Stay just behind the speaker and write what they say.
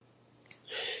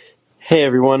Hey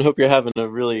everyone, hope you're having a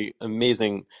really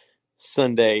amazing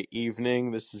Sunday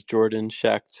evening. This is Jordan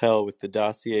Schachtel with the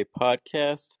Dossier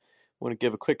Podcast. I want to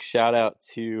give a quick shout out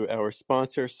to our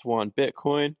sponsor, Swan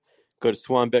Bitcoin. Go to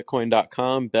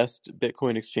swanbitcoin.com, best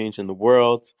Bitcoin exchange in the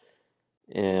world.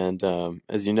 And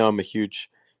as you know, I'm a huge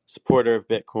supporter of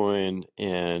Bitcoin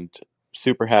and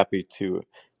super happy to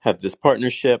have this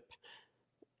partnership.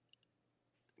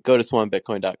 Go to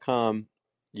swanbitcoin.com.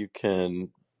 You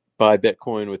can buy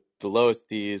Bitcoin with the lowest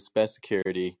fees, best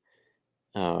security.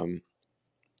 Um,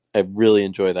 I really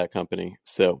enjoy that company,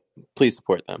 so please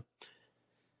support them.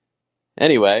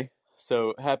 Anyway,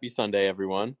 so happy Sunday,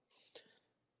 everyone.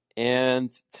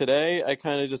 And today I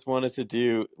kind of just wanted to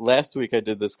do, last week I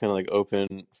did this kind of like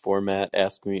open format,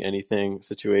 ask me anything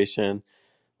situation,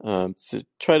 to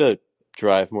try to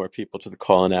drive more people to the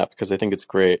Call-In app because I think it's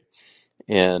great.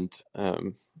 And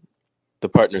the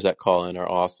partners at Call-In are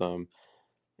awesome.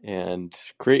 And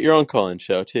create your own Call-In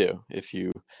show too, if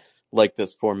you like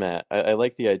this format. I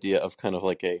like the idea of kind of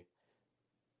like a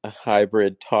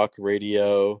hybrid talk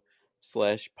radio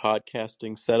slash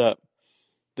podcasting setup.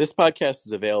 This podcast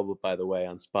is available, by the way,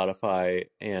 on Spotify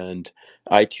and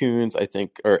iTunes, I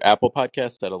think, or Apple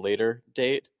Podcasts at a later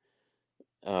date.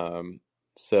 Um,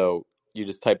 so you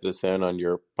just type this in on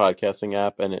your podcasting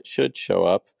app and it should show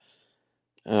up.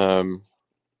 Um,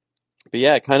 but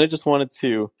yeah, I kind of just wanted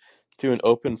to do an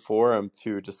open forum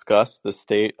to discuss the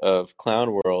state of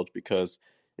Clown World because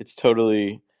it's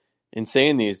totally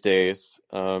insane these days.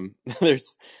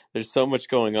 There's so much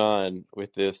going on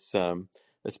with this,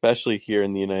 especially here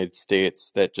in the United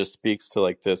States, that just speaks to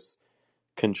like this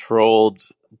controlled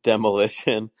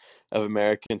demolition of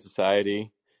American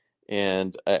society.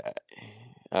 And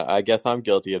I guess I'm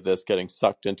guilty of this, getting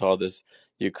sucked into all this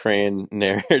Ukraine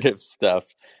narrative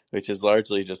stuff, which is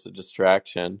largely just a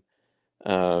distraction.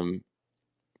 Um,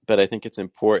 but I think it's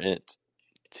important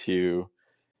to,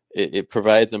 it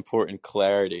provides important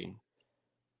clarity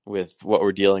with what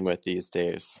we're dealing with these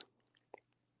days.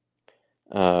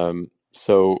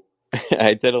 So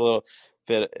I did a little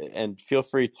bit, and feel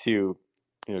free to,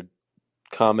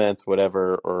 comment,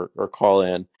 whatever, or call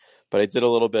in. But I did a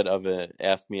little bit of a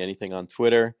Ask Me Anything on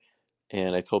Twitter,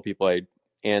 and I told people I'd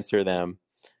answer them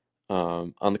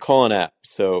on the Call-In app.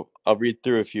 So I'll read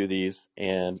through a few of these,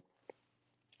 and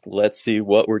let's see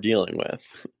what we're dealing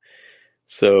with.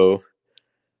 So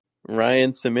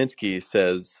Ryan Saminsky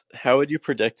says, how would you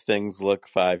predict things look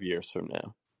 5 years from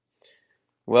now?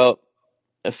 Well,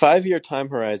 a 5-year time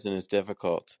horizon is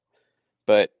difficult,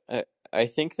 but I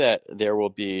think that there will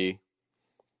be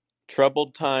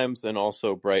troubled times and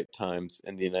also bright times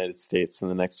in the United States in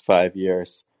the next 5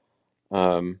 years.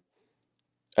 Um,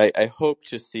 I hope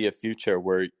to see a future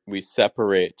where we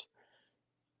separate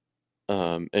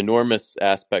enormous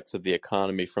aspects of the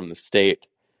economy from the state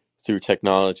through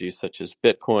technologies such as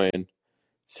Bitcoin,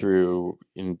 through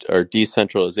our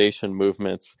decentralization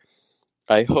movements.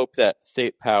 I hope that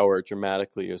state power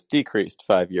dramatically is decreased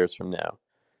 5 years from now.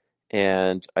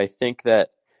 And I think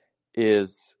that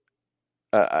is,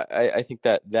 I think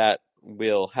that that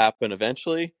will happen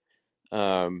eventually.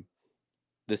 The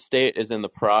state is in the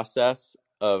process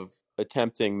of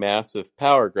attempting massive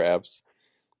power grabs,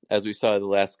 as we saw the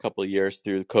last couple of years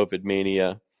through COVID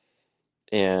mania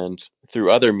and through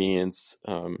other means,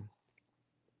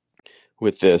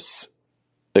 with this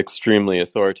extremely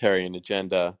authoritarian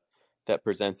agenda that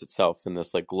presents itself in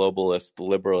this like globalist,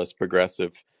 liberalist,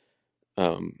 progressive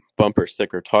bumper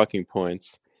sticker talking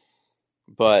points.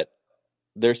 But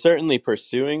they're certainly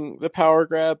pursuing the power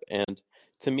grab, and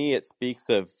to me, it speaks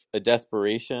of a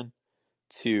desperation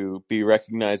to be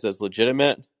recognized as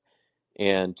legitimate.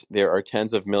 And there are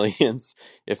tens of millions,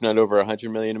 if not over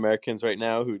 100 million Americans right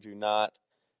now who do not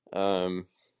um,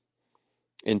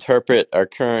 interpret our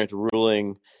current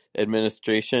ruling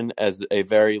administration as a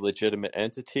very legitimate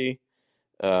entity.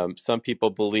 Some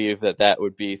people believe that that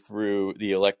would be through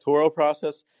the electoral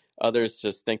process. Others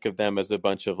just think of them as a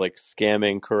bunch of like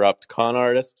scamming, corrupt con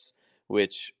artists,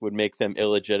 which would make them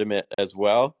illegitimate as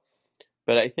well.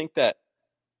 But I think that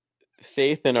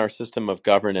faith in our system of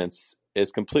governance is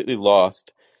completely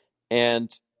lost,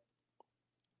 and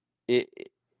it,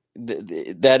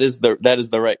 that is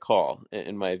the right call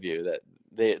in my view.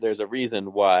 That there's a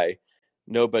reason why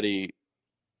nobody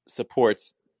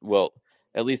supports, well,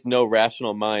 at least no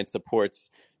rational mind supports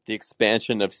the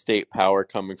expansion of state power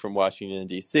coming from Washington,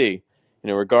 D.C.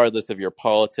 Regardless of your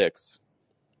politics,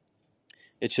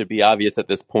 it should be obvious at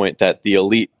this point that the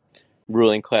elite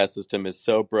ruling class system is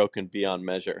so broken beyond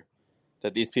measure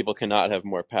that these people cannot have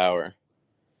more power.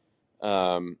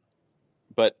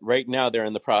 But right now they're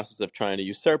in the process of trying to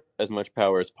usurp as much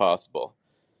power as possible.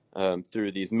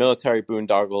 through these military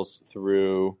boondoggles,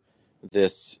 through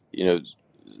this,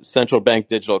 central bank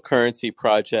digital currency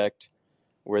project,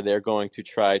 where they're going to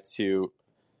try to,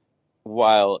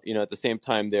 while at the same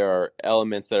time there are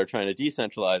elements that are trying to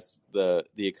decentralize the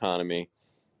economy,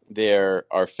 there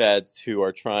are feds who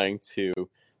are trying to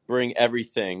bring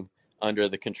everything under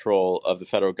the control of the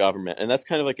federal government, and that's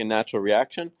kind of like a natural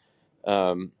reaction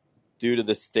um, due to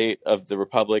the state of the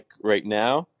republic right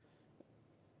now.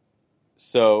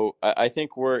 So I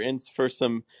think we're in for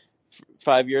some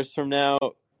 5 years from now.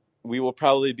 We will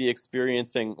probably be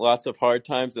experiencing lots of hard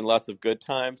times and lots of good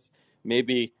times.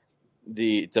 Maybe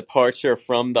the departure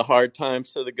from the hard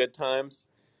times to the good times,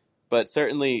 but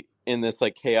certainly in this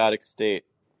like chaotic state,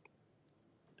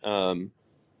 um,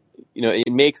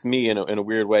 it makes me in a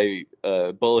weird way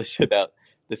bullish about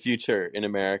the future in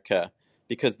America,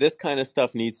 because this kind of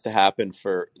stuff needs to happen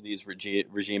for these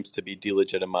regimes to be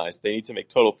delegitimized. They need to make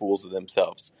total fools of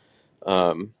themselves.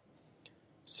 Um,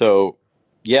 so,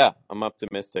 yeah, I'm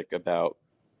optimistic about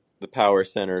the power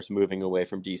centers moving away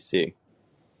from DC.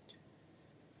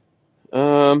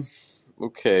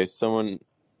 Okay,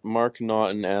 Mark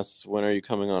Naughton asks, when are you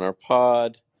coming on our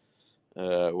pod?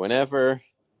 Whenever.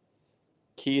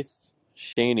 Keith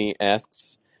Shaney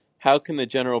asks, how can the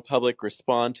general public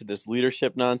respond to this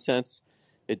leadership nonsense?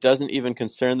 It doesn't even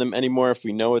concern them anymore if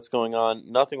we know what's going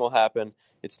on. Nothing will happen.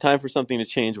 It's time for something to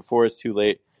change before it's too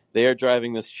late. They are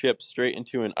driving this ship straight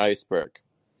into an iceberg.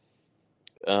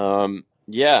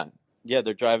 Yeah,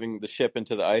 they're driving the ship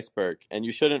into the iceberg, and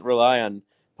you shouldn't rely on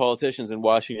politicians in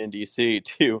Washington, D.C.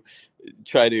 to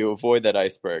try to avoid that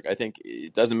iceberg. I think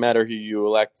it doesn't matter who you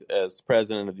elect as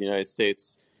president of the United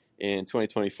States in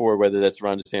 2024, whether that's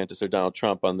Ron DeSantis or Donald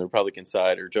Trump on the Republican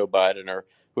side, or Joe Biden, or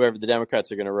whoever the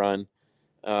Democrats are going to run.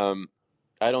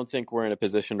 I don't think we're in a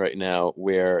position right now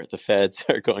where the feds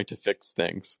are going to fix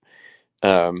things.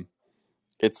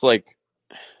 It's like,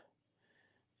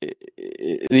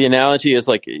 the analogy is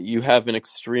like you have an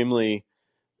extremely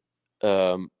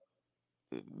um,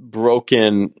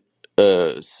 broken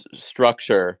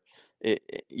structure.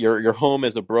 Your home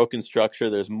is a broken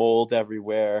structure. There's mold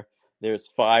everywhere. There's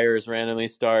fires randomly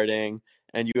starting,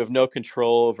 and you have no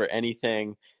control over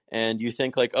anything. And you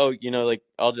think like, oh, like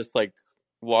I'll just like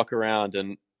walk around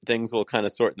and things will kind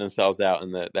of sort themselves out,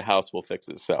 and the house will fix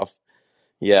itself.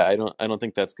 Yeah, I don't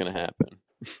think that's going to happen.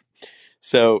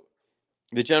 So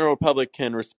the general public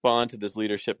can respond to this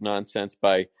leadership nonsense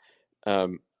by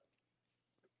um,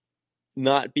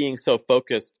 not being so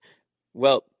focused.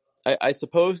 Well, I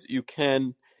suppose you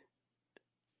can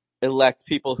elect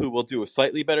people who will do a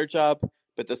slightly better job,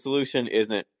 but the solution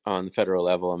isn't on the federal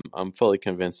level. I'm fully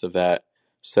convinced of that.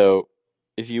 So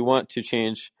if you want to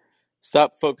change,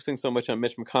 stop focusing so much on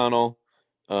Mitch McConnell,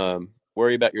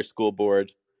 worry about your school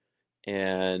board,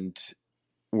 and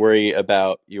worry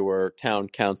about your town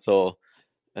council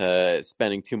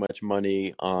spending too much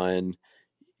money on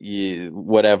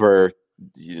whatever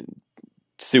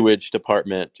sewage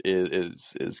department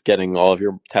is getting all of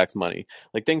your tax money,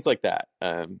 like things like that.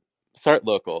 Start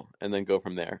local and then go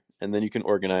from there, and then you can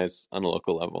organize on a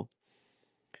local level.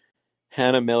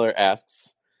 Hannah Miller asks,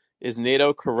 is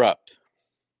NATO corrupt?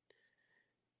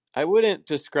 I wouldn't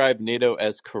describe NATO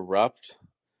as corrupt.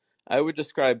 I would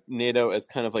describe NATO as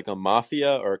kind of like a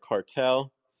mafia or a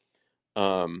cartel.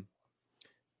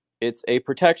 It's a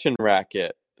protection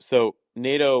racket. So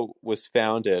NATO was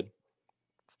founded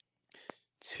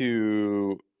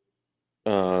to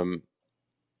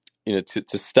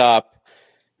to stop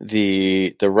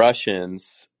the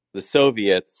Russians, the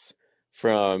Soviets,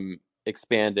 from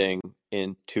expanding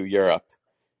into Europe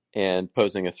and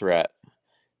posing a threat.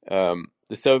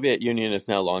 The Soviet Union is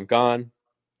now long gone.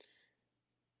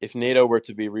 If NATO were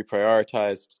to be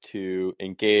reprioritized to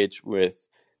engage with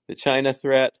the China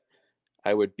threat,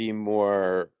 I would be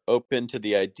more open to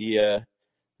the idea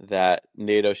that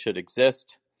NATO should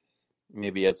exist,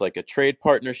 maybe as like a trade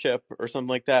partnership or something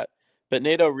like that. But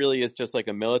NATO really is just like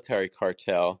a military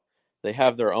cartel. They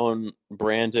have their own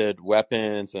branded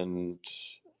weapons and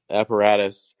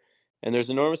apparatus, and there's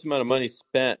an enormous amount of money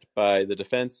spent by the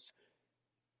defense,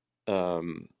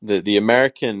 the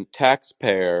American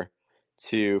taxpayer,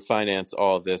 to finance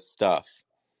all of this stuff.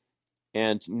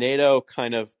 And NATO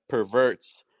kind of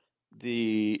perverts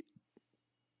the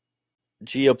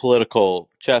geopolitical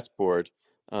chessboard.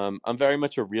 I'm very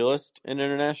much a realist in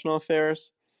international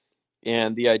affairs.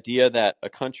 And the idea that a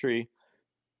country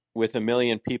with 1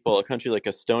 million people, a country like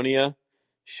Estonia,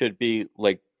 should be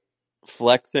like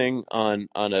flexing on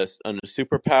a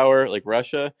superpower like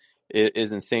Russia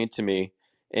is insane to me.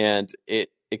 And it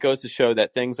goes to show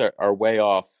that things are way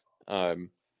off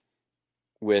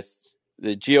with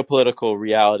the geopolitical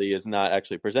reality is not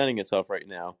actually presenting itself right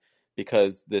now,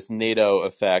 because this NATO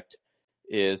effect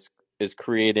is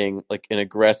creating like an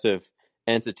aggressive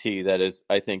entity that is,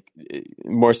 I think,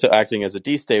 more so acting as a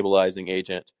destabilizing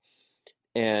agent.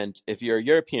 And if you're a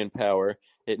European power,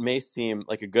 it may seem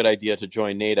like a good idea to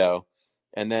join NATO,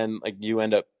 and then like you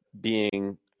end up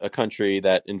being a country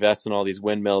that invests in all these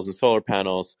windmills and solar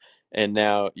panels, and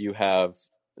now you have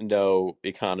no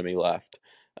economy left.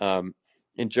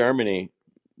 In Germany,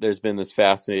 there's been this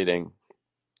fascinating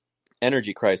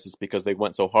energy crisis because they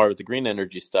went so hard with the green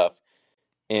energy stuff.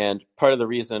 And part of the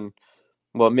reason,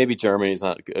 well, maybe Germany is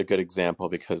not a good example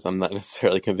because I'm not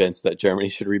necessarily convinced that Germany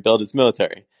should rebuild its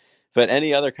military. But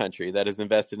any other country that is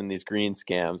invested in these green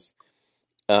scams,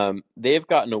 they've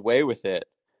gotten away with it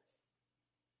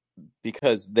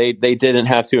because they didn't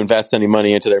have to invest any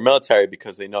money into their military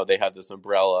because they know they have this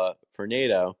umbrella for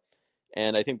NATO.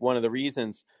 And I think one of the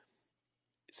reasons,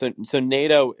 so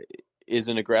NATO is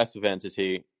an aggressive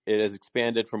entity. It has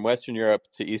expanded from Western Europe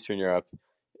to Eastern Europe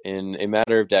in a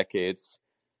matter of decades,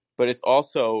 but it's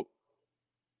also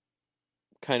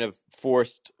kind of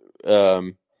forced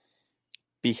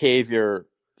behavior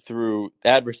through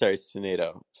adversaries to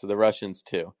NATO, so the Russians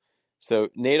too. So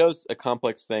NATO's a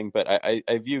complex thing, but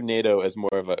I view NATO as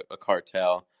more of a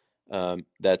cartel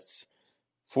that's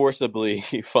forcibly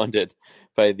funded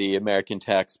by the American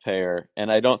taxpayer,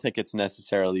 and I don't think it's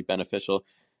necessarily beneficial,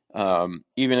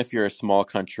 even if you're a small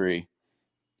country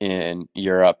in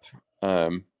Europe,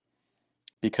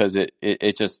 because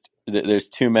it just there's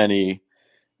too many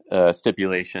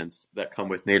stipulations that come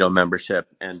with NATO membership,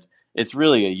 and it's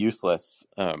really a useless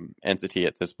entity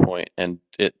at this point, and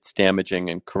it's damaging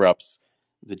and corrupts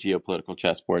the geopolitical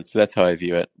chessboard. So that's how I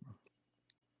view it.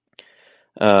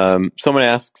 Someone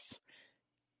asks,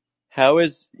 how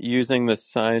is using the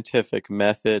scientific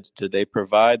method, do they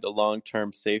provide the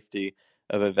long-term safety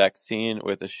of a vaccine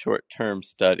with a short-term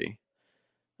study?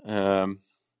 I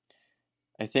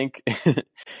think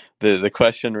the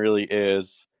question really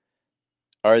is,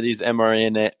 are these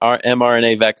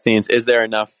mRNA vaccines, is there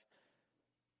enough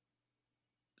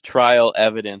trial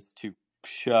evidence to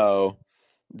show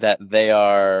that they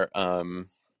are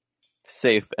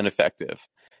safe and effective?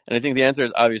 And I think the answer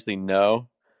is obviously no.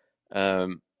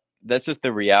 That's just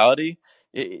the reality.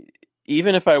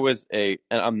 Even if I was and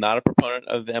I'm not a proponent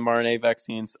of the mRNA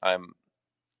vaccines, I'm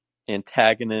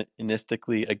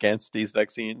antagonistically against these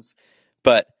vaccines.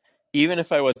 But even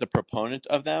if I was a proponent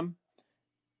of them,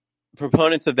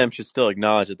 proponents of them should still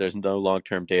acknowledge that there's no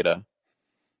long-term data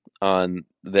on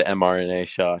the mRNA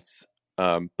shots.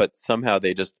 But somehow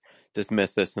they just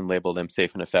dismiss this and label them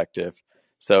safe and effective.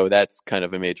 So that's kind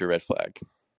of a major red flag.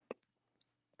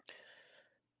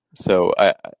 So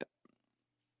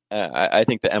I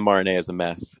think the mRNA is a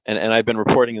mess, and I've been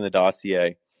reporting in the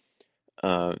dossier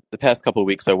the past couple of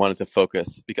weeks. I wanted to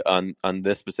focus on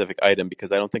this specific item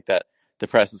because I don't think that the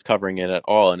press is covering it at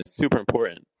all, and it's super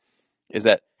important. Is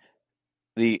that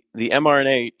the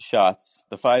mRNA shots,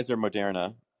 the Pfizer,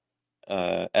 Moderna,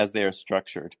 as they are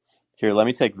structured. Here, let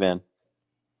me take Vin.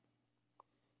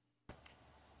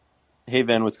 Hey,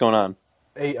 Vin, what's going on?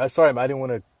 Hey, sorry, I didn't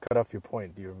want to cut off your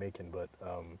point you were making, but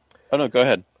Oh no, go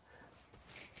ahead.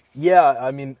 yeah,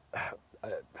 I mean, I,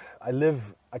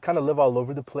 I kind of live all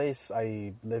over the place.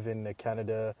 I live in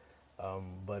Canada,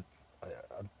 but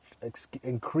I'm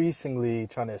increasingly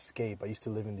trying to escape. I used to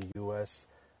live in the U.S.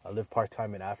 I live part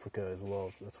time in Africa as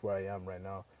well. That's where I am right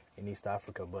now in East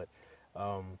Africa. But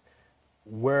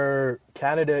where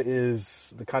Canada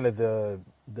is the kind of the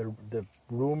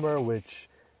rumor, which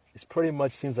is pretty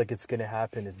much seems like it's going to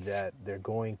happen, is that they're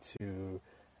going to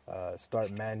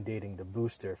start mandating the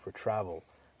booster for travel.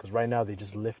 Because right now they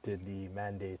just lifted the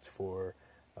mandates for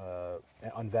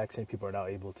unvaccinated people are now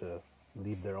able to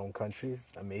leave their own country,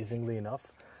 amazingly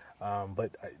enough.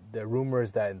 But the rumor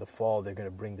is that in the fall they're going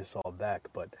to bring this all back.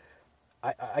 But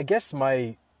I guess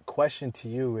my question to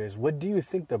you is, what do you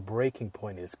think the breaking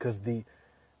point is? Because the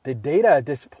data at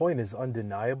this point is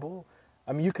undeniable.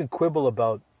 I mean, you can quibble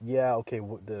about, yeah, okay,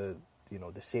 the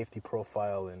safety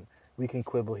profile, and we can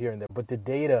quibble here and there, but the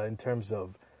data in terms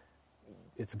of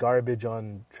it's garbage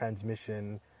on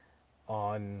transmission,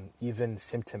 on even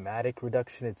symptomatic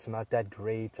reduction, it's not that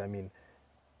great. I mean,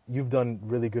 you've done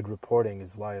really good reporting,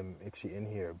 is why I'm actually in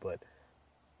here. But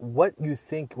what do you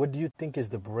think is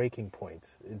the breaking point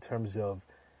in terms of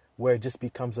where it just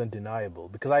becomes undeniable?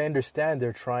 Because I understand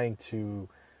um,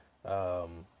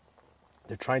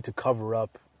 they're trying to cover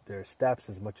up their steps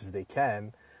as much as they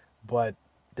can, but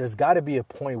there's got to be a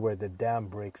point where the dam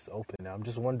breaks open. I'm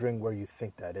just wondering where you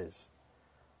think that is.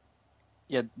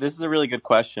 Yeah, this is a really good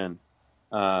question.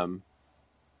 Um,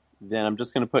 Then I'm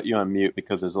just going to put you on mute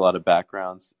because there's a lot of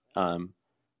backgrounds on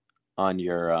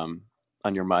your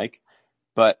on your mic.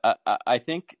 But I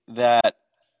think that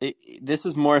this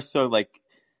is more so like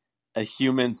a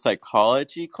human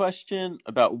psychology question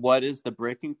about what is the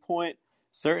breaking point.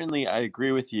 Certainly, I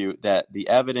agree with you that the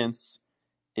evidence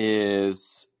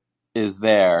is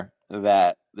there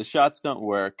that the shots don't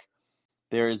work.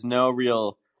 There is no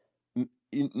real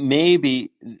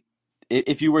maybe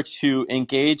if you were to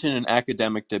engage in an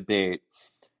academic debate,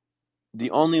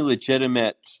 the only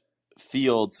legitimate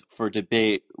fields for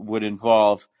debate would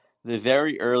involve the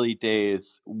very early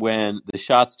days when the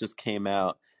shots just came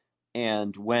out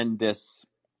and when this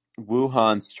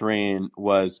Wuhan strain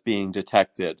was being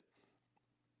detected.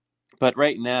 But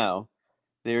right now,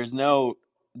 there's no,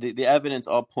 the evidence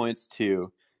all points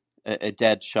to a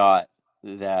dead shot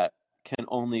that can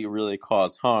only really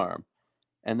cause harm.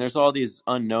 And there's all these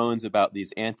unknowns about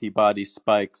these antibody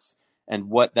spikes and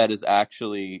what that is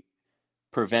actually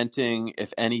preventing,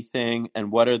 if anything,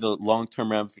 and what are the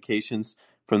long-term ramifications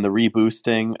from the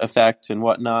reboosting effect and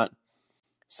whatnot.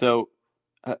 So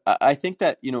I think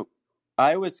that,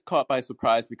 I was caught by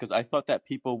surprise because I thought that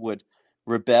people would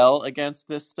rebel against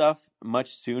this stuff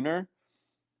much sooner.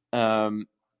 Um,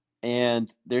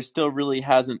 and there still really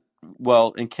hasn't,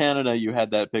 well, in Canada, you had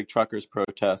that big truckers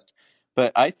protest.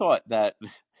 But I thought that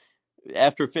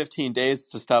after 15 days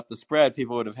to stop the spread,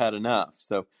 people would have had enough.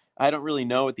 So I don't really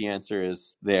know what the answer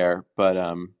is there, but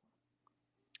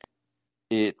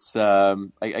it's I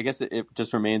guess it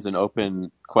just remains an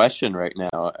open question right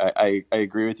now. I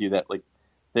agree with you that like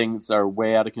things are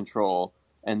way out of control,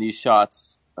 and these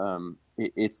shots,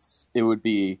 it would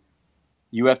be,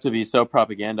 you have to be so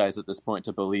propagandized at this point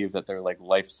to believe that they're like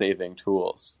life-saving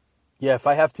tools. Yeah, if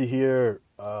I have to hear,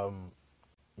 I'm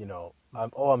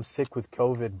sick with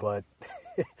COVID, but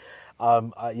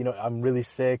I'm really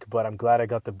sick, but I'm glad I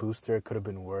got the booster. It could have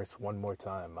been worse one more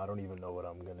time. I don't even know what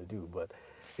I'm gonna do, but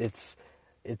it's,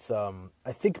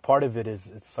 I think part of it is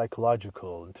it's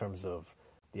psychological in terms of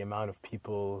the amount of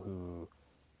people who,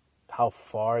 how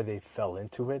far they fell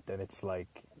into it, and it's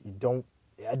like you don't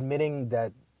admitting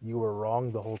that you were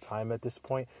wrong the whole time at this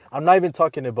point. I'm not even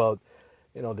talking about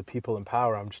the people in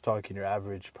power. I'm just talking your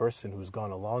average person who's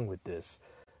gone along with this.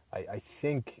 I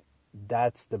think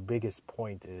that's the biggest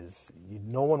point is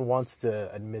no one wants to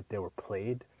admit they were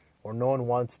played, or no one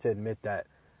wants to admit that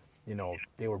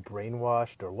they were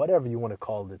brainwashed or whatever you want to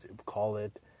call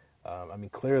it. I mean,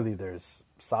 clearly there's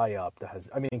psyop that has.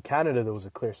 I mean, in Canada there was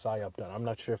a clear psyop done. I'm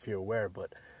not sure if you're aware,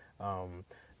 but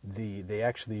they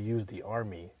actually used the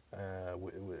army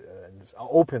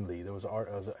openly. There was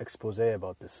an expose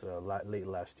about this late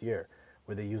last year,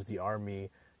 where they used the army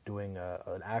doing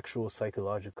an actual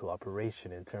psychological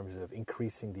operation in terms of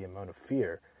increasing the amount of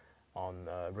fear on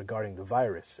regarding the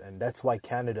virus, and that's why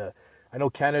Canada. I know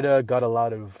Canada got a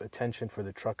lot of attention for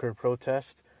the trucker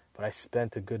protest, but I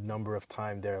spent a good number of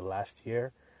time there last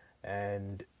year,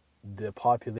 and the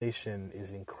population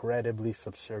is incredibly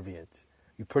subservient.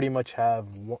 You pretty much have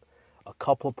a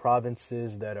couple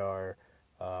provinces that are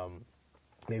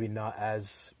maybe not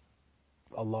as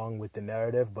along with the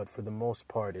narrative, but for the most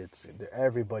part, it's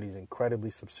everybody's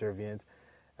incredibly subservient,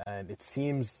 and it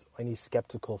seems any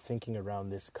skeptical thinking around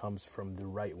this comes from the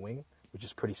right wing, which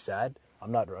is pretty sad.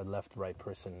 I'm not a left-right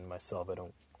person myself. I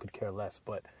don't could care less,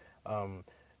 but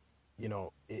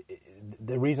the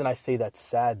reason I say that's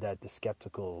sad that the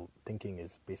skeptical thinking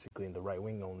is basically in the right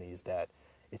wing only is that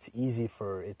it's easy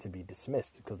for it to be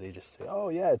dismissed because they just say, oh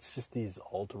yeah, it's just these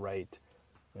alt-right,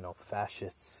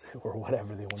 fascists or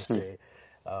whatever they want to say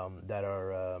that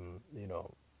are,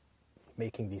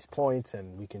 making these points,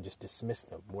 and we can just dismiss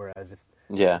them. Whereas if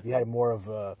Yeah. you had more of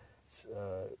a,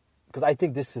 because I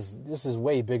think this is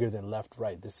way bigger than left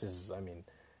right. This is, I mean,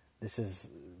 this is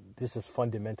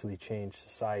fundamentally changed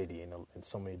society in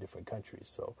so many different countries.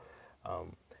 So,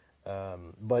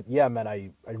 but yeah, man,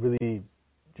 I really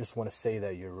just want to say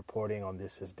that your reporting on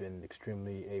this has been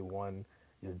extremely A1.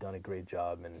 You've done a great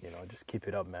job, and just keep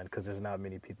it up, man, because there's not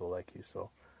many people like you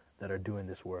that are doing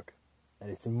this work,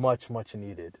 and it's much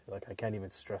needed. Like, I can't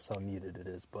even stress how needed it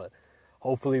is, but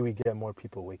hopefully we get more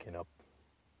people waking up.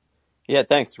 Yeah,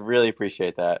 thanks. Really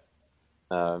appreciate that.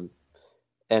 Um,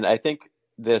 and I think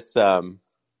this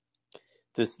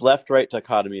this left-right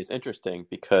dichotomy is interesting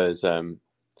because have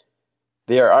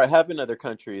been other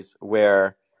countries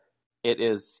where it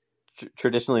is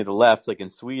traditionally the left, like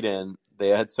in Sweden, they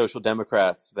had social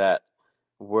democrats that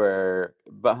were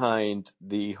behind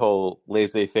the whole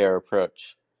laissez-faire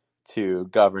approach to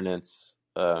governance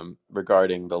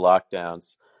regarding the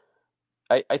lockdowns.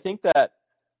 I think that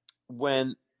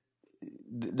when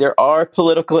there are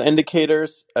political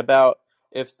indicators about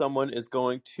if someone is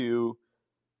going to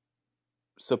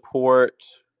support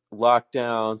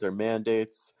lockdowns or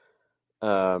mandates.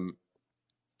 Um,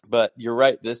 but you're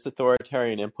right. This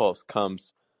authoritarian impulse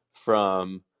comes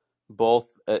from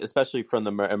both, especially from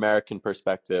the American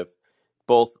perspective.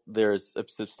 Both there's a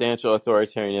substantial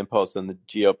authoritarian impulse on the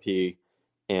GOP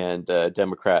and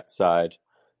Democrat side,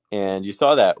 and you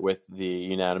saw that with the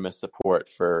unanimous support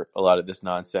for a lot of this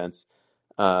nonsense.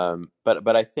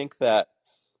 But I think that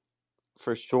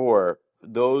for sure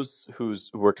those who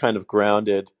were kind of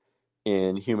grounded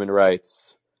in human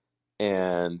rights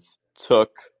and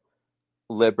took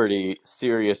liberty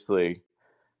seriously,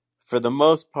 for the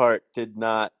most part, did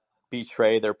not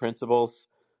betray their principles.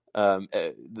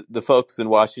 The folks in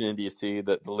Washington, D.C.,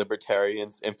 the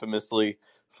libertarians infamously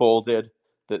folded,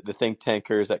 the think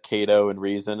tankers at Cato and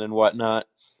Reason and whatnot.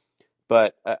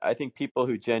 But I think people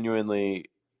who genuinely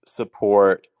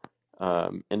support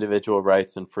individual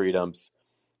rights and freedoms,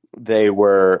 they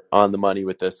were on the money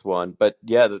with this one. But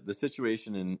yeah, the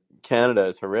situation in Canada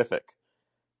is horrific.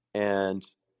 And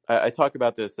I talk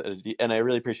about this, and I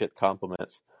really appreciate the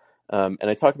compliments. And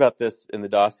I talk about this in the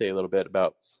dossier a little bit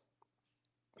about,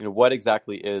 what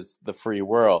exactly is the free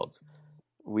world.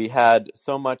 We had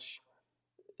so much.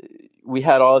 We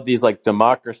had all of these like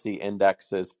democracy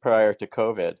indexes prior to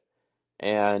COVID,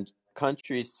 and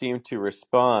countries seem to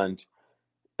respond.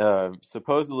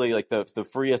 Supposedly, like the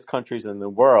freest countries in the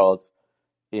world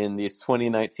in these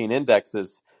 2019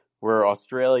 indexes were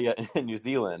Australia and New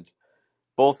Zealand,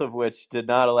 both of which did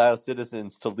not allow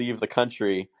citizens to leave the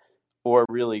country or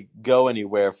really go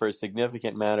anywhere for a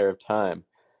significant matter of time.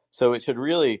 So it should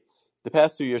really, the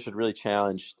past 2 years should really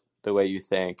challenge the way you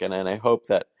think. And I hope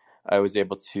that I was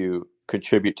able to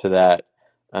contribute to that,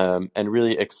 and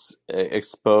really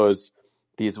expose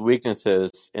these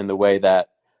weaknesses in the way that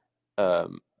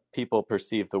um, people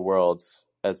perceive the world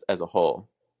as a whole.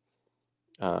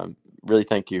 Really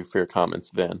thank you for your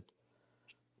comments, Vin.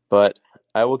 But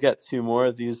I will get to more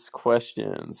of these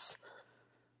questions.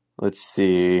 Let's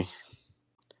see.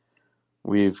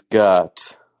 We've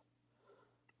got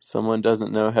someone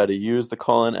doesn't know how to use the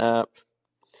Callin app.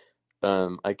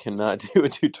 I cannot do a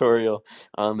tutorial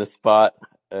on the spot,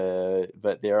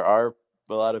 but there are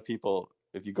a lot of people,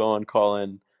 if you go on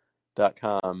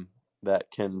callin.com,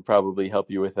 that can probably help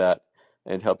you with that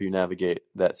and help you navigate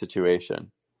that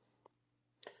situation.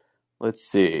 Let's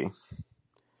see.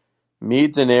 Me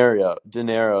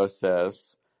Dinero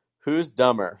says, who's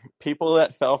dumber, people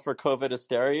that fell for COVID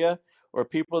hysteria or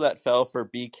people that fell for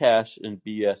Bcash and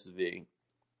BSV?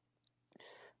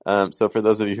 So for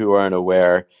those of you who aren't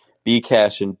aware,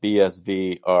 Bcash and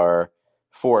BSV are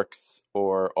forks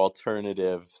or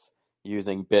alternatives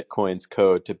using Bitcoin's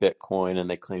code to Bitcoin, and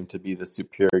they claim to be the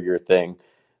superior thing.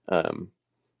 And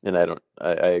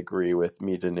I agree with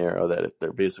Me Dinero that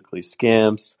they're basically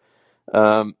scams.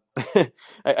 Um,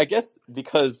 I guess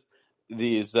because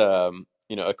these, a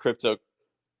crypto,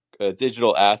 a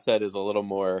digital asset is a little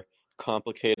more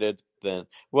complicated than,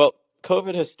 well,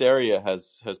 COVID hysteria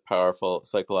has powerful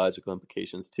psychological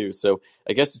implications too. So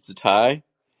I guess it's a tie.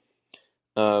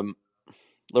 Um,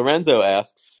 Lorenzo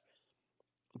asks,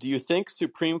 do you think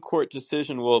Supreme Court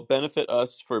decision will benefit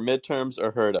us for midterms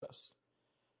or hurt us?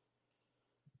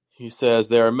 He says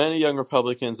there are many young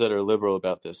Republicans that are liberal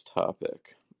about this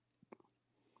topic.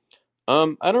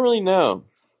 I don't really know.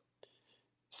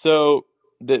 So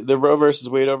the Roe versus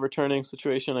Wade overturning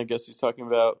situation, I guess he's talking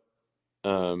about.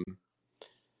 Um,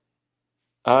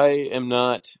 I am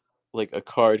not like a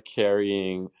card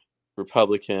carrying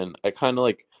Republican. I kind of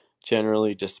like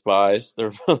generally despise the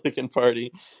Republican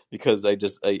Party because I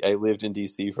lived in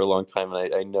DC for a long time,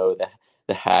 and I know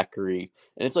the hackery,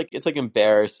 and it's like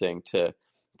embarrassing to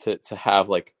have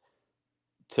like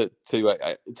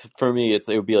for me it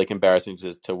would be like embarrassing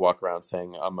to walk around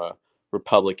saying I'm a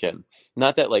Republican.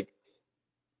 Not that like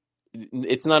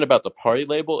it's not about the party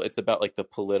label, it's about like the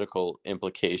political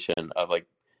implication of like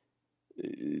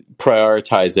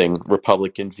prioritizing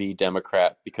Republican v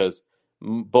Democrat, because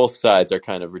both sides are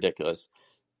kind of ridiculous.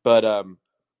 But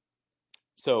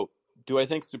so do I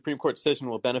think Supreme Court decision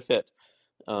will benefit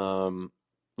um,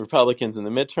 Republicans in the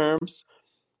midterms?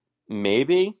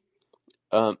 Maybe.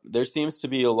 There seems to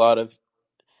be a lot of,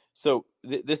 so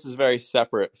this is very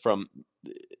separate from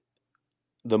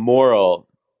the moral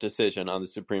decision on the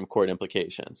Supreme Court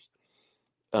implications,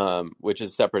 which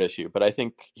is a separate issue. But I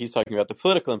think he's talking about the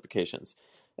political implications.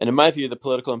 And in my view, the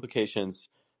political implications,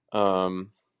 I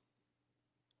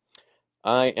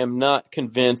am not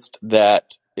convinced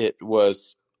that it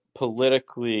was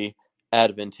politically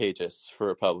advantageous for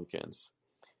Republicans.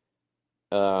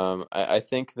 I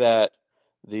think that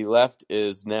the left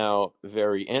is now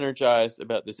very energized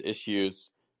about this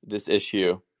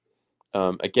issue.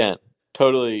 Again,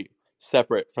 totally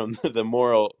separate from the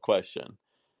moral question.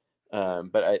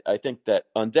 But I think that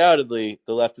undoubtedly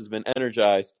the left has been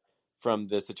energized from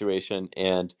this situation,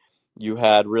 and you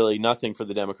had really nothing for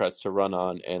the Democrats to run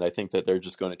on, and I think that they're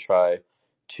just going to try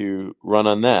to run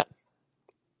on that.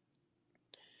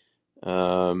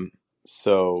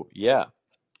 So yeah.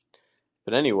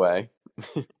 But anyway,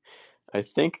 I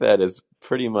think that is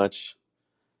pretty much.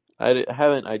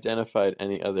 Haven't identified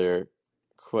any other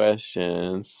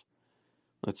questions.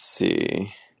 Let's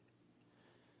see.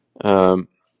 Um,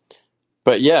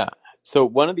 but yeah, so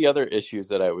one of the other issues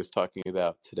that I was talking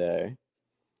about today.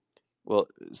 Well,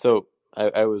 so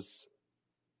I was.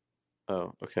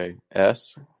 Oh, okay.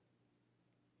 S.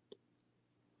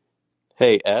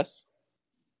 Hey, S.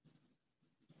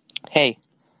 Hey,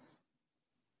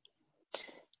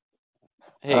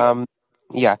 Hey,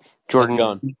 yeah, how's it Jordan,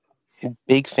 going?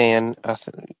 big fan.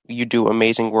 You do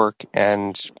amazing work,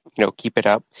 and keep it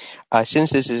up.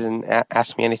 Since this is an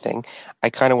Ask Me Anything, I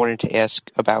kind of wanted to ask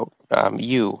about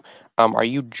you. Are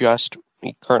you just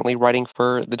currently writing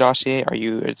for the dossier?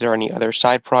 Is there any other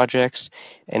side projects,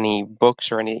 any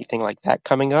books or anything like that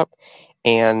coming up?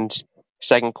 And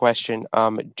second question,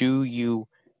 do you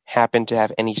happen to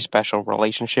have any special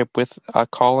relationship with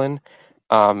Colin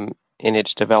in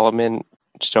its development,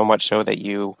 so much so that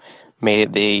you made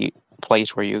it the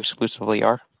place where you exclusively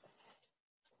are?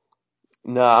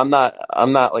 No, I'm not.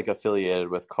 I'm not like affiliated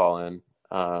with Colin.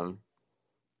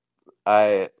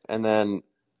 I and then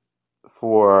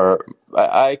for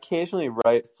I occasionally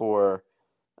write for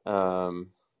um,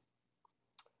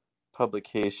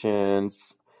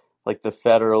 publications like the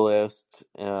Federalist.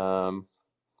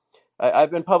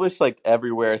 I've been published like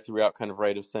everywhere throughout kind of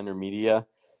right of center media,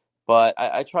 but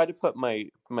I try to put my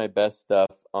best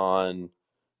stuff on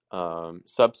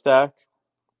Substack.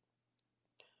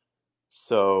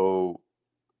 So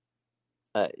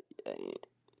I,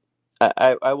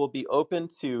 I will be open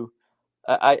to.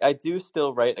 I do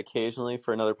still write occasionally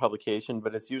for another publication,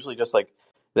 but it's usually just like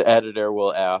the editor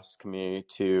will ask me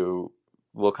to.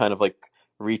 Will kind of like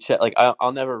reach out. Like I'll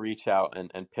never reach out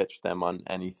and pitch them on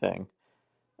anything.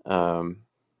 Um,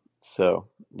 so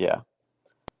yeah,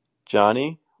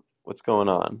 Johnny, what's going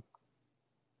on?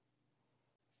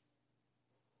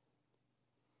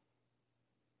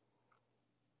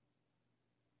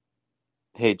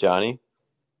 Hey, Johnny.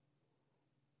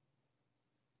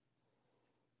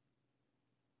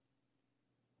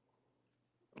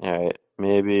 All right,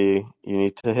 maybe you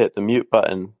need to hit the mute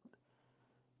button.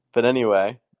 But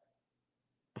anyway,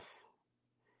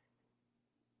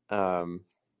 um,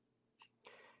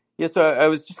 yeah. So I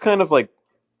was just kind of like,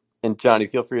 and Johnny,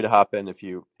 feel free to hop in if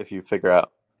you figure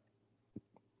out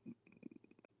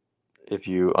if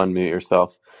you unmute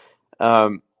yourself.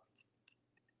 Um,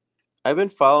 I've been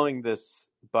following this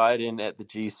Biden at the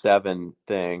G7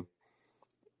 thing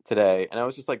today, and I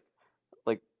was just like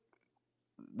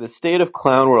the state of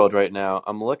clown world right now.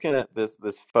 I'm looking at this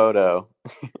photo.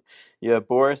 You have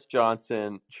Boris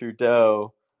Johnson,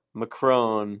 Trudeau,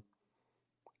 Macron,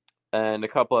 and a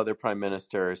couple other prime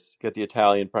ministers. You got the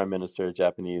Italian prime minister,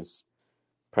 Japanese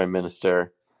prime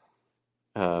minister,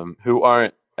 who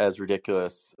aren't as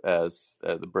ridiculous as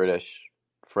the British,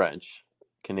 French,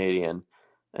 Canadian,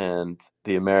 and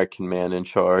the American man in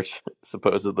charge,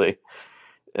 supposedly.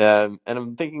 And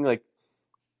I'm thinking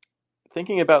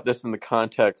about this in the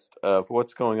context of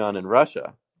what's going on in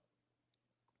Russia.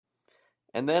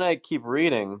 And then I keep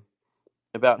reading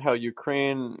about how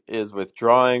Ukraine is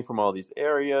withdrawing from all these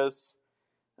areas.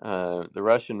 The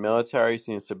Russian military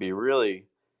seems to be really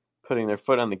putting their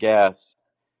foot on the gas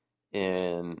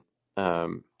in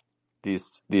um,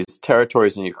 these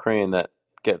territories in Ukraine that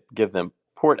give them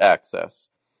port access.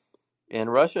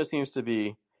 And Russia seems to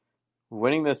be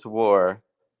winning this war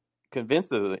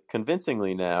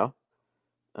convincingly now.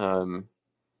 Um,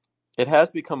 it has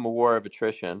become a war of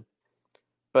attrition,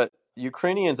 but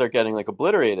Ukrainians are getting like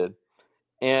obliterated.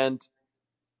 And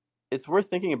it's worth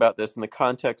thinking about this in the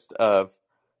context of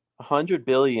 100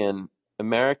 billion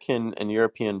American and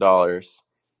European dollars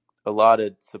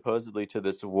allotted supposedly to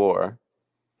this war.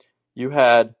 You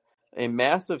had a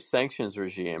massive sanctions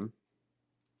regime.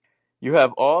 You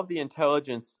have all of the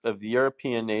intelligence of the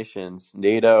European nations,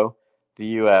 NATO, the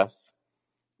US,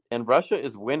 and Russia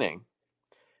is winning.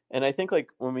 And I think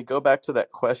like when we go back to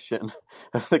that question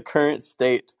of the current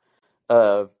state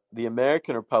of the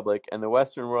American Republic and the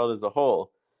Western world as a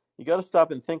whole, you got to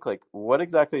stop and think like what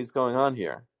exactly is going on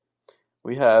here?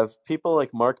 We have people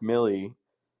like Mark Milley,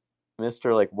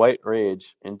 Mr. like White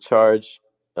Rage, in charge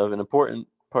of an important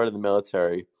part of the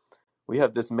military we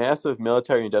have this massive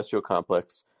military industrial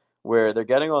complex where they're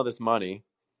getting all this money,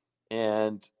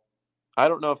 and I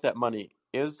don't know if that money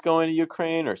is going to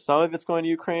Ukraine or some of it's going to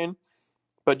Ukraine,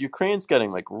 but Ukraine's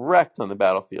getting like wrecked on the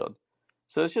battlefield.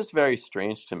 So it's just very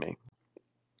strange to me.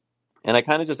 And I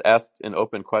kind of just asked an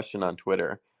open question on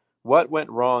Twitter: what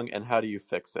went wrong and how do you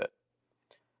fix it?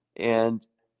 And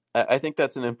I think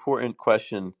that's an important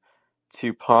question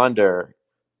to ponder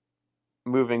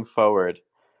moving forward.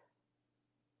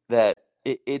 That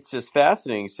it's just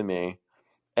fascinating to me.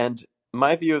 And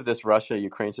my view of this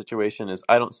Russia-Ukraine situation is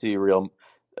I don't see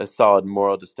a solid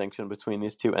moral distinction between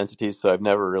these two entities. So I've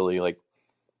never really like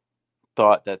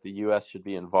thought that the U.S. should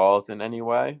be involved in any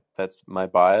way. That's my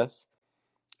bias.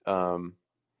 Um,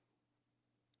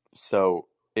 so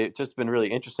it's just been really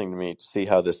interesting to me to see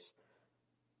how this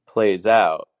plays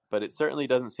out. But it certainly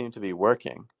doesn't seem to be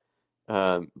working.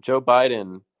 Joe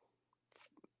Biden,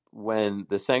 when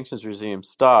the sanctions regime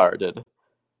started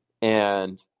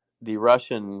and the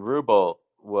Russian ruble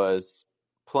was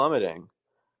plummeting,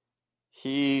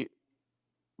 he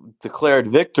declared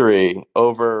victory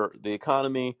over the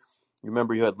economy. You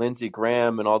remember you had Lindsey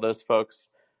Graham and all those folks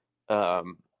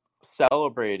um,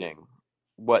 celebrating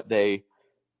what they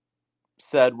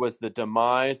said was the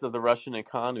demise of the Russian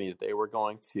economy, that they were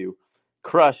going to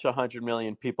crush 100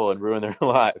 million people and ruin their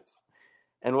lives.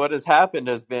 And what has happened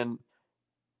has been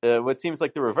what seems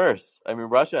like the reverse. I mean,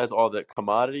 Russia has all the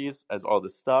commodities, has all the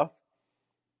stuff.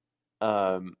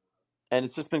 Um, and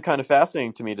it's just been kind of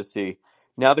fascinating to me to see.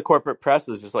 Now the corporate press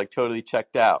is just like totally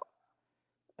checked out.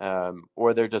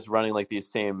 Or they're just running like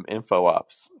these same info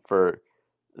ops for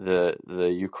the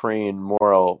Ukraine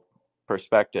moral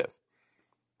perspective.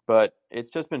 But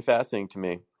it's just been fascinating to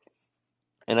me,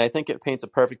 and I think it paints a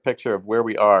perfect picture of where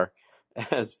we are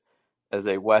as as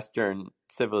a Western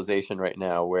civilization right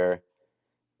now, where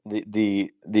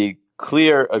the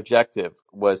clear objective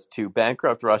was to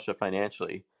bankrupt Russia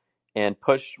financially and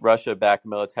push Russia back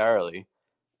militarily,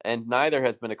 and neither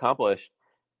has been accomplished,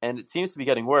 and it seems to be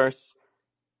getting worse.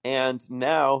 And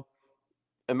now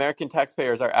American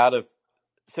taxpayers are out of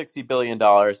 $60 billion.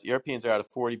 Europeans are out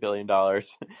of $40 billion.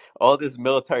 All this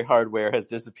military hardware has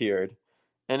disappeared,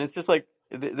 and it's just like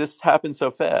this happened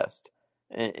so fast.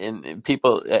 And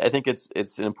people, I think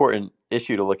it's an important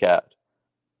issue to look at.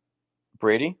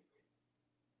 Brady.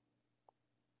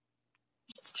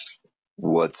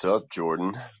 What's up,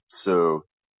 Jordan? So,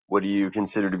 what do you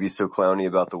consider to be so clowny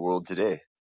about the world today?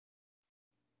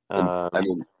 And I Um,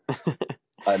 mean,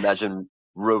 I imagine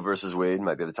Roe versus Wade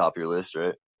might be at the top of your list,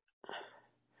 right?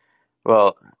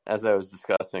 well, as I was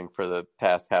discussing for the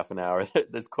past half an hour,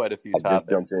 there's quite a few I just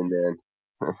jumped topics. in, man.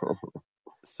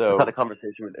 Just had a So,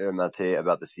 conversation with Aaron Mate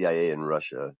about the CIA and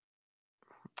Russia,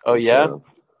 oh and yeah, so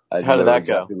I how did know that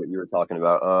go? exactly what you were talking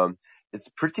about. It's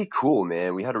pretty cool,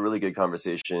 man. We had a really good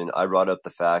conversation. I brought up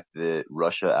the fact that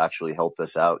Russia actually helped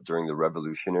us out during the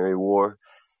Revolutionary War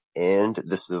and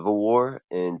the Civil War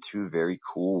in two very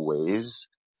cool ways.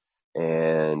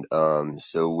 And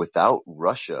so without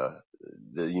Russia,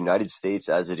 the United States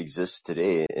as it exists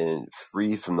today and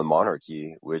free from the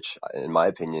monarchy, which in my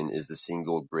opinion is the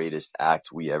single greatest act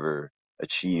we ever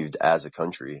achieved as a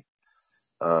country,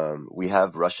 we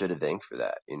have Russia to thank for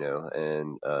that,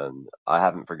 and I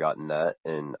haven't forgotten that.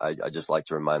 And I just like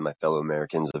to remind my fellow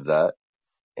Americans of that.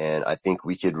 And I think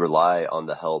we could rely on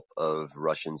the help of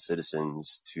Russian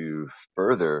citizens to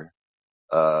further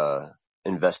uh,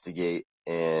 investigate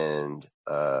and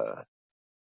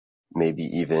maybe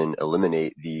even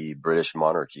eliminate the British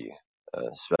monarchy,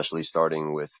 especially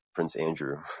starting with Prince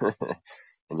Andrew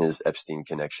and his Epstein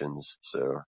connections.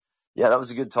 So, yeah, that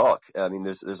was a good talk. I mean,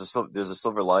 there's a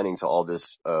silver lining to all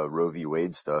this Roe v.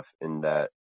 Wade stuff in that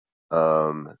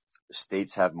um,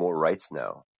 states have more rights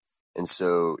now. And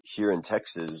so here in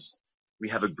Texas, we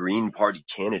have a Green Party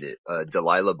candidate,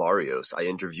 Delilah Barrios. I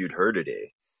interviewed her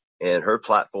today, and her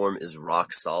platform is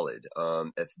rock solid.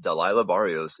 If Delilah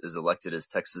Barrios is elected as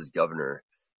Texas governor,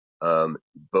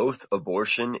 both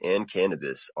abortion and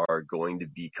cannabis are going to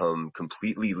become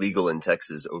completely legal in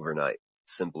Texas overnight.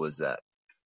 Simple as that.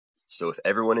 So if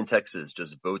everyone in Texas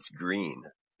just votes green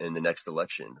in the next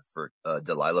election for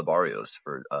Delilah Barrios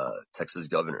for Texas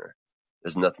governor,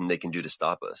 there's nothing they can do to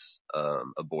stop us.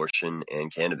 Abortion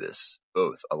and cannabis,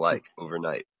 both alike,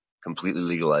 overnight, completely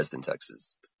legalized in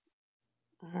Texas.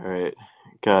 All right,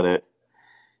 got it.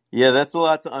 Yeah, that's a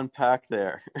lot to unpack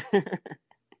there.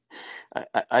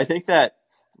 I think that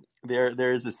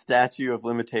there is a statute of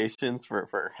limitations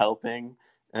for helping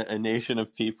a nation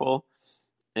of people,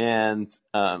 and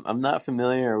I'm not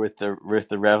familiar with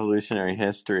the revolutionary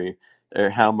history or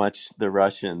how much the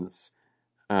Russians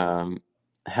um,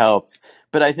 helped.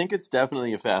 But I think it's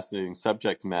definitely a fascinating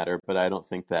subject matter. But I don't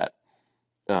think that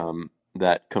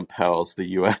that compels the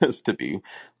U.S. to be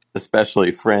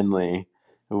especially friendly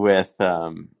with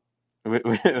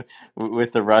with,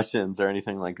 with the Russians or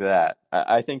anything like that.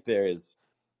 I think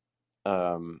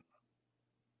um,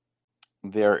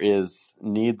 there is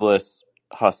needless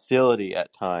hostility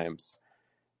at times,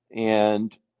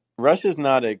 and Russia's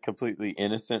not a completely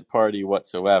innocent party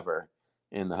whatsoever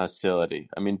in the hostility.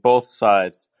 I mean, both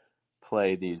sides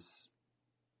play these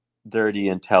dirty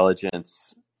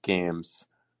intelligence games,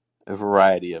 a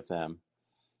variety of them.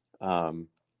 Um,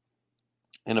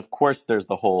 and of course, there's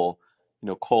the whole,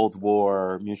 Cold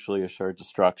War, mutually assured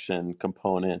destruction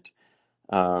component.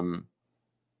 Um,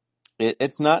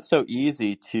 it's not so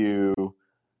easy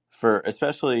for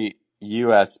especially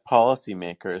U.S.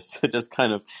 policymakers to just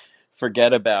kind of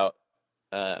forget about,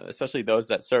 especially those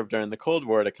that served during the Cold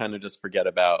War, to kind of just forget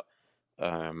about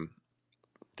um,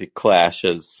 the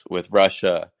clashes with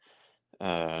Russia.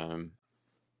 Um,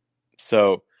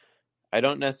 so I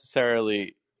don't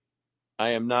necessarily,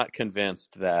 I am not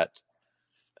convinced that,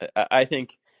 I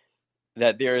think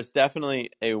that there is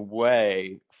definitely a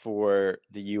way for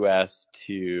the U.S.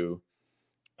 to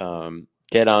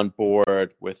get on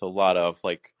board with a lot of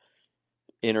like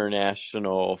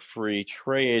international free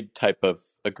trade type of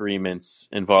agreements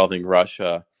involving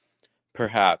Russia,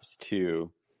 perhaps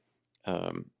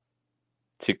um,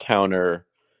 to counter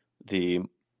the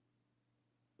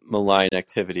malign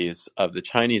activities of the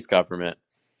Chinese government.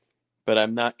 But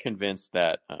I'm not convinced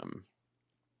that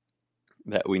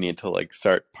we need to like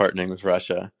start partnering with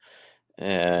Russia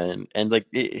and like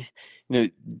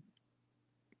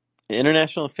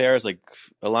international affairs, like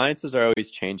alliances are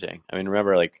always changing. I mean,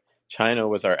 remember, like China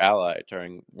was our ally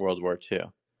during World War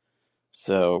II,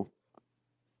 so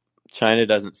China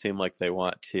doesn't seem like they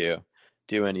want to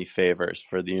do any favors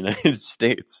for the United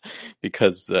States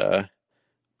because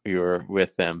we were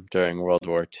with them during World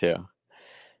War II.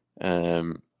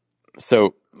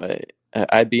 So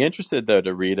I'd be interested, though,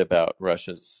 to read about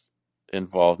Russia's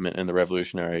involvement in the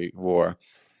Revolutionary War.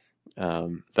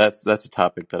 That's a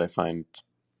topic that I find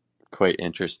quite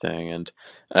interesting, and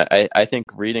I think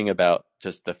reading about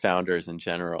just the founders in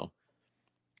general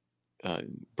uh,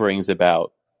 brings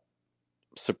about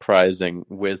surprising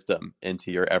wisdom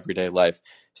into your everyday life,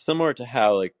 similar to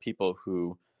how like people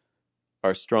who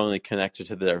are strongly connected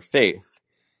to their faith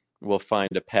will find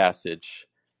a passage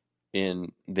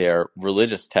in their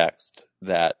religious text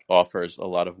that offers a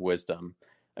lot of wisdom.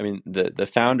 I mean, the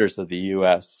founders of the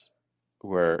U.S.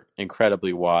 were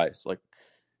incredibly wise. Like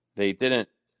they didn't,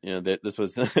 this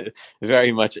was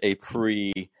very much a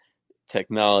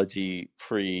pre-technology,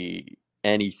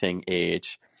 pre-anything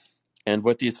age. And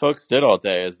what these folks did all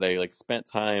day is they like spent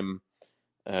time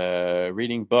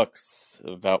reading books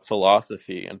about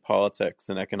philosophy and politics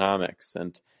and economics,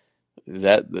 and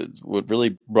that what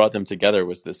really brought them together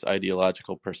was this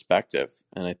ideological perspective,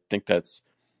 and I think that's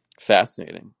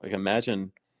fascinating. Like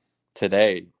imagine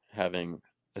today having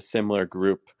a similar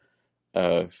group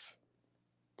of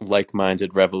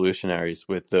like-minded revolutionaries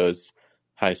with those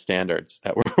high standards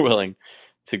that were willing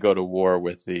to go to war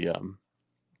with the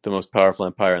most powerful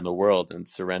empire in the world and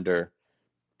surrender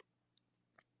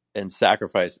and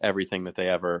sacrifice everything that they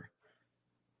ever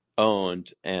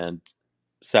owned and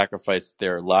sacrifice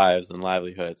their lives and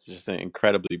livelihoods. It's just an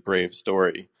incredibly brave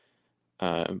story.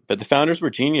 But the founders were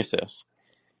geniuses.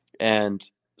 And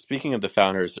speaking of the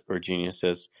founders or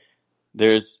geniuses,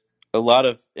 there's a lot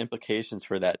of implications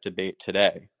for that debate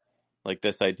today. Like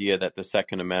this idea that the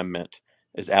Second Amendment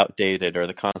is outdated or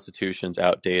the Constitution's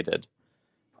outdated.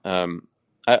 Um,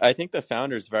 I think the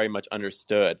founders very much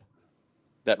understood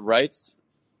that rights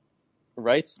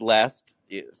last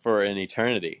for an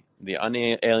eternity, the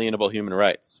unalienable human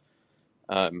rights.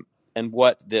 And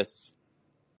what this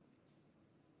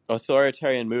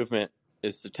authoritarian movement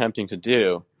is attempting to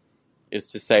do is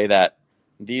to say that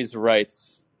these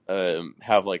rights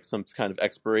have like some kind of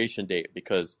expiration date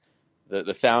because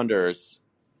the founders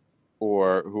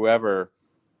or whoever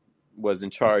was in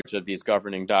charge of these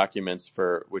governing documents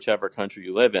for whichever country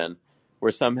you live in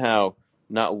were somehow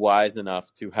not wise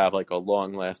enough to have like a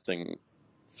long lasting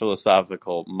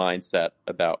philosophical mindset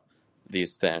about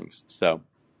these things. So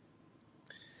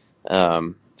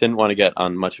didn't want to get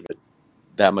on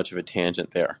that much of a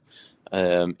tangent there.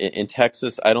 In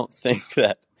Texas, I don't think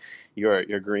that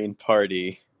your Green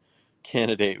Party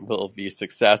candidate will be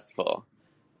successful.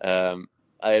 Um,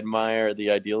 I admire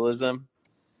the idealism,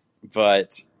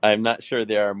 but I'm not sure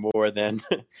there are more than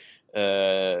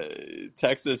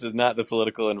Texas is not the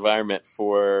political environment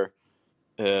for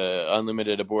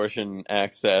unlimited abortion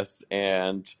access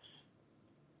and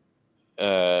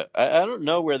I don't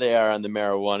know where they are on the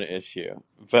marijuana issue,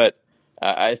 but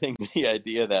I think the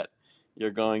idea that you're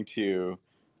going to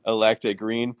elect a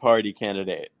Green Party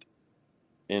candidate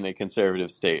in a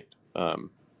conservative state,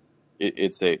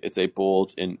 it's a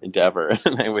bold endeavor,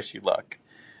 and I wish you luck.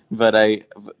 But I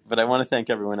want to thank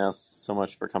everyone else so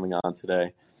much for coming on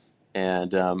today,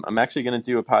 and I'm actually going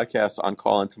to do a podcast on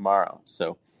call-in tomorrow,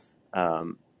 so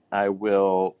I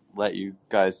will let you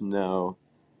guys know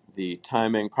the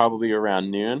timing, probably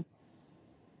around noon.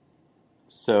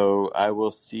 So I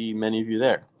will see many of you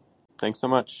there. Thanks so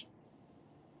much.